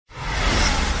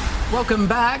Welcome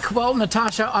back. Well,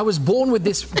 Natasha, I was born with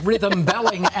this rhythm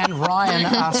belling, and Ryan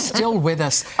are still with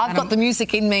us. I've got the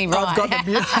music in me, Ryan. I've got the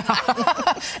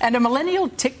music. And a millennial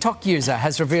TikTok user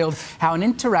has revealed how an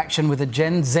interaction with a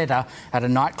Gen Zer at a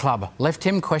nightclub left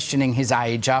him questioning his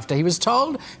age after he was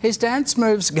told his dance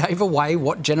moves gave away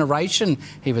what generation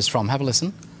he was from. Have a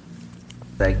listen.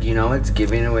 Like, you know, it's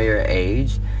giving away your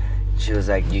age. She was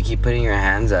like, you keep putting your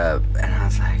hands up. And I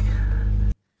was like...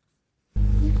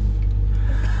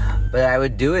 But I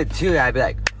would do it too. I'd be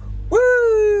like,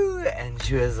 woo! And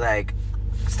she was like,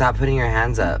 stop putting your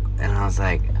hands up. And I was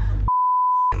like,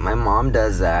 my mom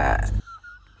does that.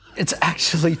 It's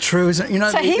actually true, isn't it? You know,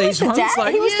 so he was the dad?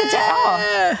 Like, he was the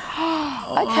dad?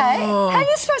 Oh. Okay. How are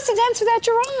you supposed to dance without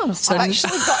your arms? So I've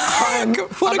actually got home.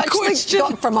 What a question.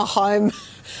 Got from a home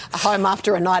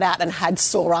after a night out and had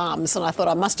sore arms, and I thought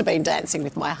I must have been dancing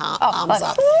with my arms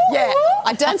up. Yeah,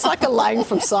 I danced like Elaine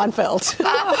from Seinfeld.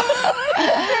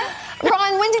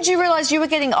 Ryan, when did you realise you were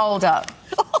getting older?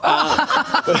 So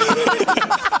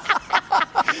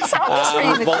I'm just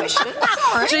reading the question.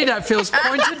 Sorry. Gee, that feels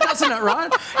pointed, doesn't it,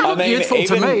 right? I mean, youthful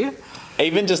to me.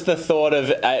 Even just the thought of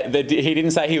he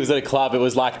didn't say he was at a club. It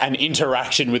was like an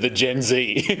interaction with a Gen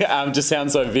Z. Just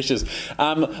sounds so vicious.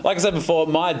 Like I said before,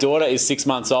 my daughter is 6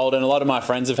 months old, and a lot of my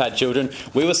friends have had children.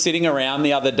 We were sitting around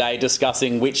the other day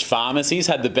discussing which pharmacies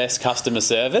had the best customer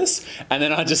service, and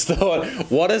then I just thought,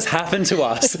 what has happened to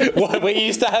us? We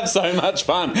used to have so much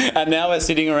fun, and now we're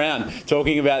sitting around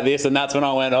talking about this, and that's when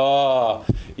I went, oh.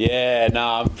 Yeah, no,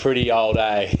 I'm pretty old,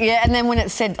 eh? Yeah, and then when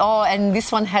it said, oh, and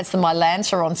this one has the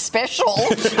Mylanta on special,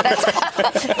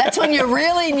 that's when you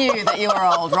really knew that you were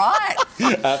old, right?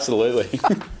 Absolutely.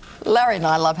 Larry and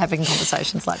I love having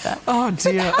conversations like that. Oh,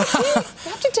 dear. You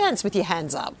have to dance with your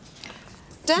hands up.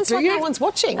 Dance like no one's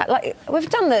watching. Like, we've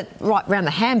done the right round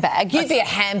the handbag. You'd be a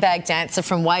handbag dancer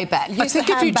from way back. Use the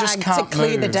handbag to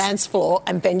clear the dance floor,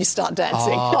 and then you start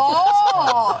dancing.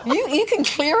 Oh, you can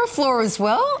clear a floor as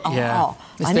well? Yeah. Oh,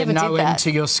 Is I there never no did that. end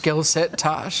to your skill set,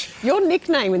 Tash? Your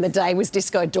nickname in the day was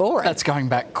Disco Doran. That's going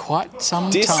back quite some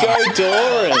Disco time.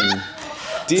 Doran.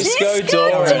 Disco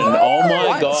Doran. Oh,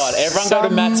 my God. Everyone go to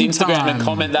Matt's Instagram and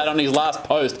comment that on his last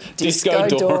post. Disco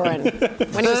Doran.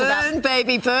 When he was Burn,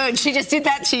 baby, burn. She just did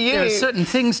that to you. There are certain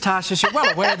things, Tasha, you're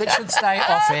well aware that should stay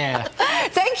off air.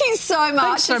 Thank you so much.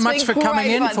 Thanks so It's much been for coming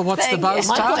great in fun. for What's the Thank Buzz,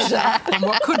 you. Tash, and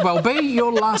what could well be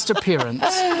your last appearance.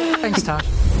 Thanks, Tash.